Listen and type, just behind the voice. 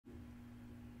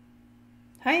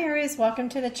Hi Aries, welcome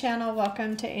to the channel.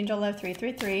 Welcome to Angel Love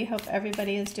 333. Hope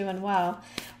everybody is doing well.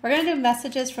 We're going to do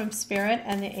messages from Spirit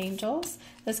and the angels.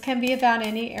 This can be about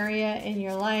any area in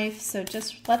your life, so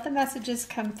just let the messages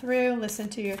come through. Listen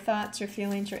to your thoughts, your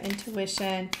feelings, your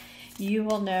intuition. You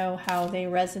will know how they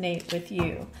resonate with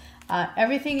you.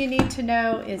 Everything you need to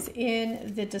know is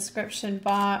in the description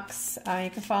box. You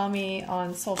can follow me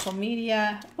on social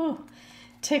media.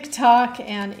 TikTok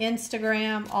and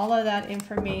Instagram, all of that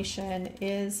information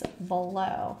is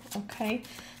below. Okay,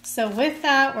 so with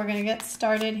that, we're going to get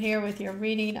started here with your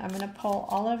reading. I'm going to pull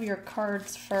all of your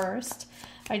cards first.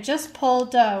 I just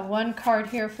pulled one card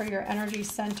here for your energy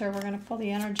center. We're going to pull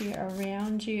the energy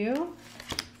around you.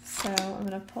 So I'm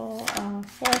going to pull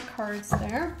 4 cards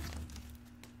there.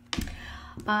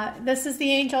 This is the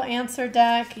Angel Answer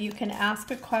deck. You can ask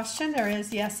a question. There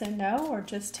is yes and no, or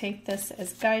just take this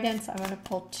as guidance. I'm going to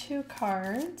pull 2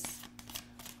 cards.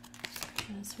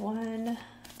 There's 1.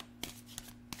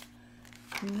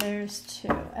 There's 2.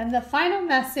 And the final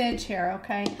message here,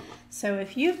 okay? So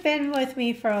if you've been with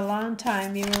me for a long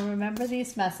time, you will remember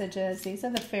these messages. These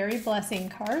are the Fairy Blessing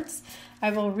cards. I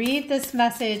will read this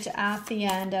message at the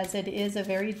end, as it is a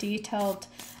very detailed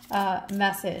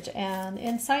message and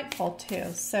insightful too.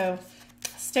 So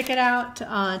stick it out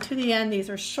to the end. These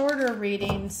are shorter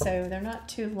readings, so they're not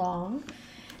too long.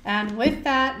 And with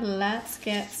that, let's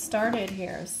get started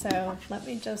here. So let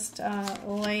me just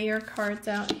lay your cards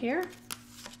out here,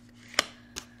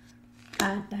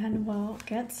 and then we'll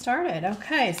get started.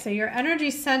 Okay, so your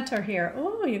energy center here.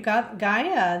 Oh, you got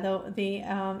Gaia, the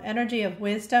energy of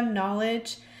wisdom,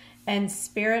 knowledge, and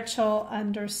spiritual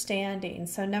understanding.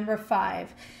 So number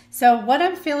 5. So what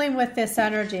I'm feeling with this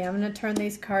energy, I'm going to turn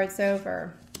these cards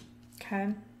over.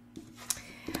 Okay.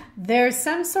 There's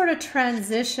some sort of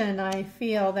transition I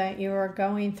feel that you are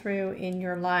going through in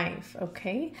your life.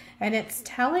 Okay. And it's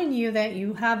telling you that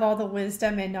you have all the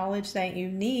wisdom and knowledge that you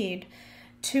need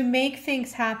to make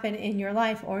things happen in your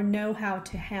life, or know how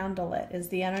to handle it, is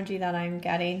the energy that I'm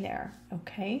getting there.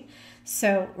 Okay,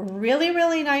 so really,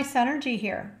 really nice energy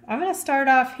here. I'm going to start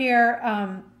off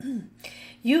here.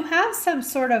 You have some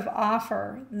sort of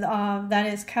offer that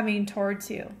is coming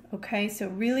towards you. Okay, so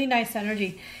really nice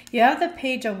energy. You have the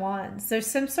Page of Wands. There's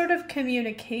some sort of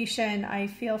communication I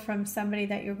feel from somebody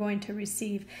that you're going to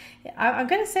receive. I'm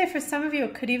going to say for some of you,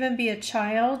 it could even be a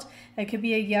child. It could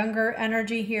be a younger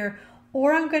energy here.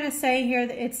 Or I'm going to say here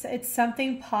that it's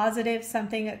something positive,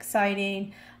 something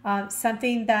exciting,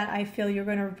 something that I feel you're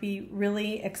going to be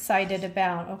really excited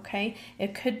about, okay?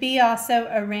 It could be also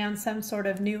around some sort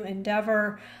of new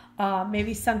endeavor,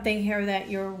 maybe something here that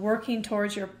you're working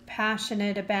towards, you're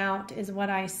passionate about, is what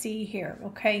I see here,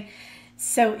 okay?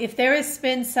 So if there has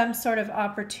been some sort of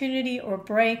opportunity or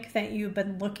break that you've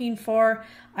been looking for,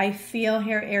 I feel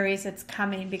here, Aries, it's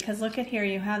coming, because look at here,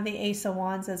 you have the Ace of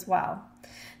Wands as well.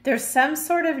 There's some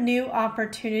sort of new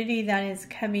opportunity that is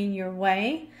coming your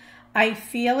way. I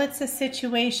feel it's a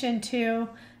situation too,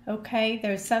 okay?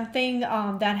 There's something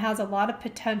that has a lot of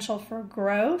potential for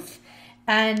growth,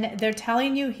 and they're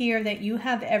telling you here that you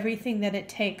have everything that it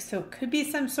takes. So it could be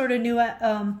some sort of new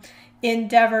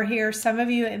endeavor here. Some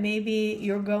of you, it may be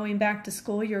you're going back to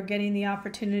school. You're getting the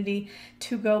opportunity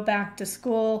to go back to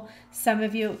school. Some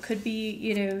of you, it could be,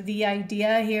 you know, the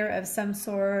idea here of some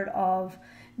sort of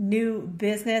new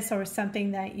business or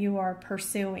something that you are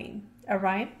pursuing. All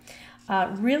right.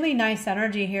 Really nice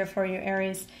energy here for you,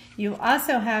 Aries. You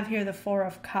also have here the 4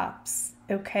 of Cups.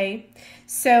 Okay.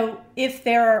 So if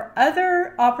there are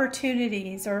other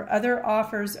opportunities or other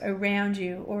offers around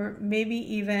you, or maybe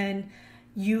even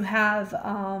you have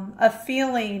a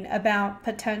feeling about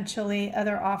potentially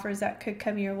other offers that could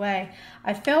come your way,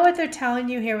 I feel what they're telling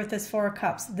you here with this 4 of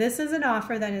Cups. This is an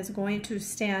offer that is going to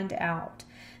stand out.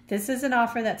 This is an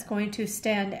offer that's going to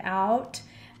stand out.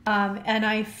 And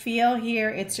I feel here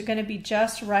it's going to be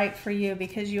just right for you,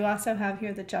 because you also have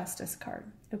here the Justice card.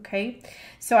 Okay.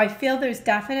 So I feel there's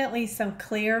definitely some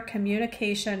clear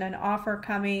communication, an offer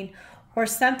coming, or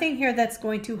something here that's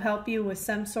going to help you with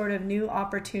some sort of new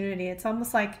opportunity. It's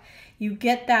almost like you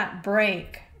get that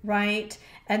break, right?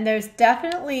 And there's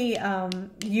definitely,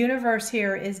 universe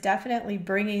here is definitely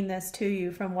bringing this to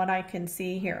you from what I can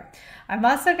see here. I'm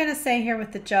also going to say here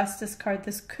with the Justice card,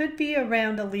 this could be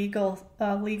around a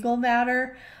legal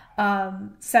matter.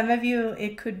 Some of you,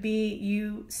 it could be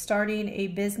you starting a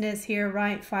business here,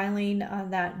 right? Filing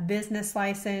that business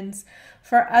license.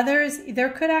 For others, there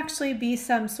could actually be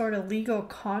some sort of legal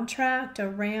contract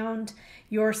around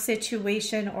your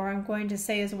situation, or I'm going to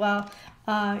say as well,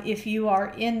 if you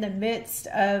are in the midst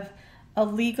of a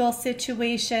legal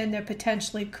situation. There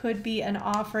potentially could be an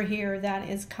offer here that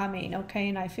is coming, okay?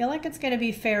 And I feel like it's going to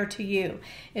be fair to you.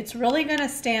 It's really going to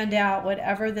stand out,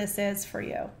 whatever this is for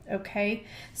you, okay?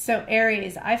 So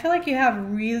Aries, I feel like you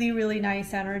have really, really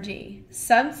nice energy.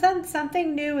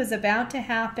 Something new is about to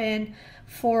happen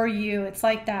for you. It's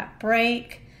like that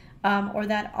break or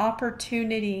that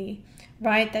opportunity,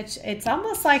 right? That it's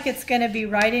almost like it's going to be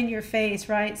right in your face,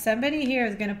 right? Somebody here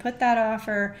is going to put that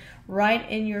offer right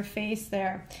in your face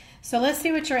there. So let's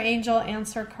see what your angel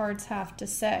answer cards have to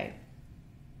say.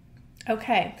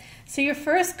 Okay, so your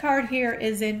first card here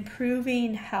is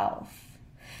improving health.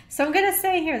 So I'm going to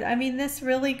say here, I mean, this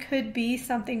really could be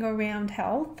something around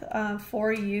health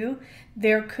for you.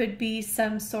 There could be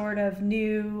some sort of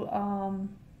new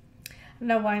I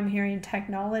don't know why I'm hearing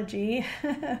technology.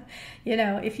 You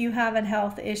know, if you have a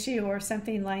health issue or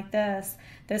something like this,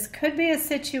 this could be a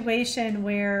situation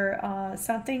where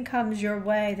something comes your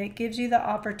way that gives you the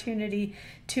opportunity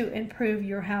to improve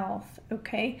your health,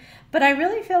 okay? But I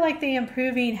really feel like the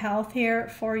improving health here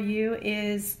for you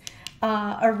is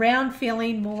around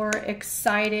feeling more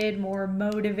excited, more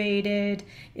motivated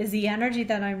is the energy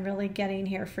that I'm really getting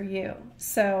here for you.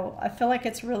 So I feel like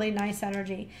it's really nice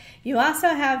energy. You also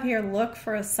have here, look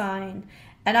for a sign.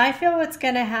 And I feel what's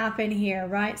going to happen here,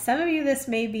 right? Some of you, this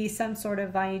may be some sort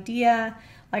of idea.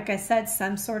 Like I said,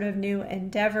 some sort of new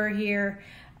endeavor here.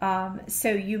 So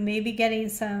you may be getting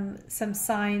some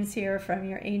signs here from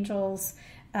your angels.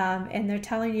 And they're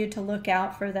telling you to look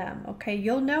out for them, okay?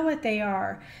 You'll know what they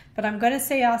are. But I'm going to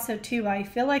say also, too, I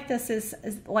feel like this is,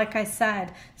 like I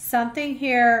said, something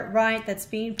here, right, that's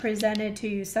being presented to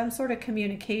you, some sort of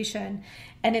communication.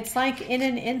 And it's like in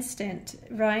an instant,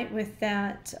 right, with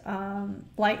that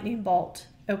lightning bolt,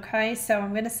 okay? So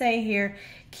I'm going to say here,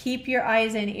 keep your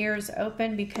eyes and ears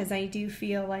open because I do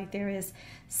feel like there is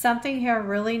something here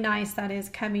really nice that is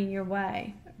coming your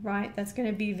way. Right, that's going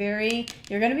to be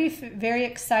you're going to be very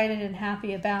excited and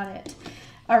happy about it.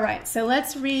 All right, so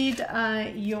let's read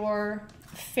your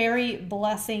fairy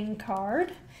blessing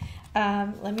card.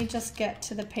 Let me just get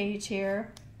to the page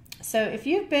here. So if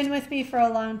you've been with me for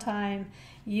a long time,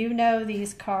 you know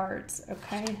these cards,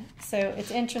 okay? So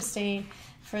it's interesting.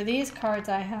 For these cards,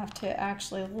 I have to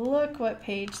actually look what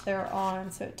page they're on,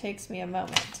 so it takes me a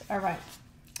moment. All right.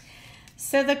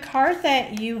 So the card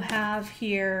that you have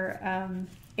here,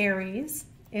 Aries,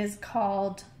 is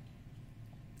called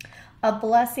a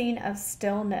blessing of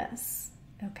stillness,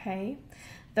 okay?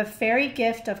 The fairy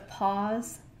gift of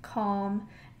pause, calm,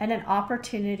 and an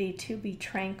opportunity to be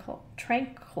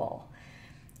tranquil.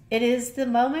 It is the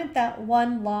moment, that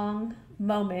one long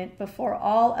moment before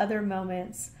all other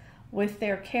moments, with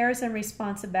their cares and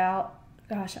responsibilities.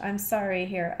 Gosh, I'm sorry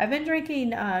here. I've been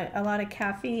drinking a lot of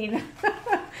caffeine.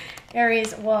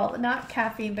 Aries, well, not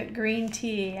caffeine, but green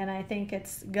tea, and I think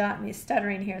it's got me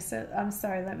stuttering here, so I'm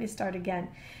sorry. Let me start again.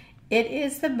 It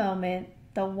is the moment,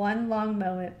 the one long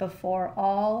moment before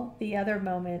all the other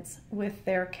moments with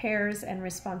their cares and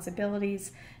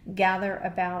responsibilities gather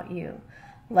about you.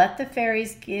 Let the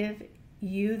fairies give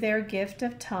you their gift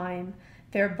of time,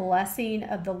 their blessing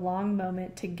of the long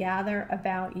moment to gather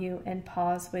about you and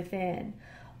pause within.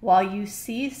 While you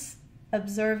cease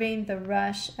observing the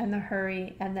rush and the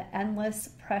hurry and the endless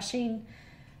pressing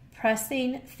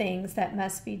things that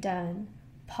must be done,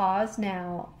 pause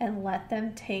now and let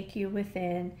them take you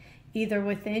within, either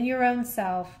within your own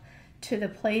self, to the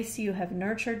place you have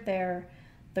nurtured there,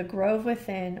 the grove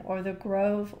within, or the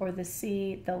grove or the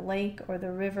sea, the lake or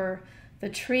the river, the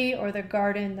tree or the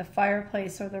garden, the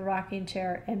fireplace or the rocking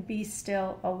chair, and be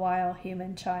still a while,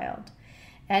 human child.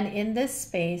 And in this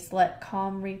space, let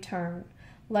calm return.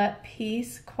 Let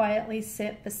peace quietly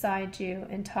sit beside you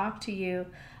and talk to you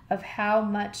of how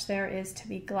much there is to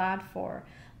be glad for.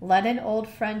 Let an old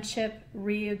friendship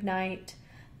reignite,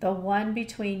 the one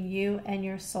between you and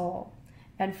your soul.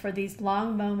 And for these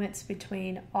long moments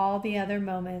between all the other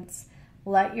moments,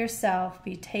 let yourself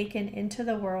be taken into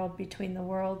the world between the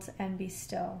worlds and be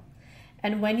still.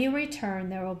 And when you return,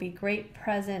 there will be great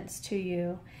presence to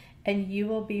you, and you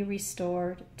will be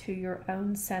restored to your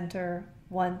own center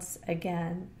once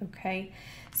again, okay?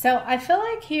 So I feel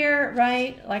like here,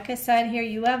 right, like I said here,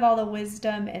 you have all the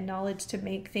wisdom and knowledge to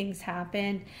make things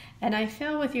happen. And I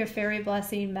feel with your fairy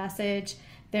blessing message,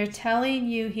 they're telling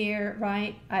you here,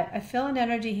 right, I feel an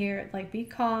energy here, like be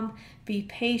calm, be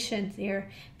patient here,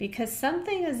 because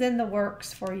something is in the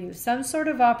works for you. Some sort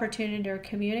of opportunity or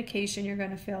communication you're going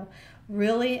to feel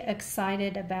really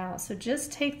excited about. So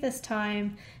just take this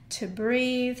time to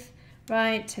breathe,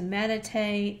 right, to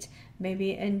meditate,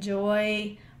 maybe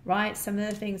enjoy right? Some of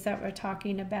the things that we're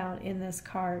talking about in this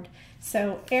card.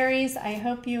 So Aries, I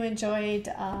hope you enjoyed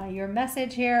your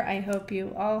message here. I hope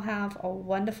you all have a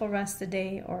wonderful rest of the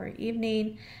day or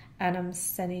evening, and I'm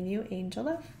sending you angel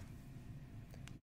love.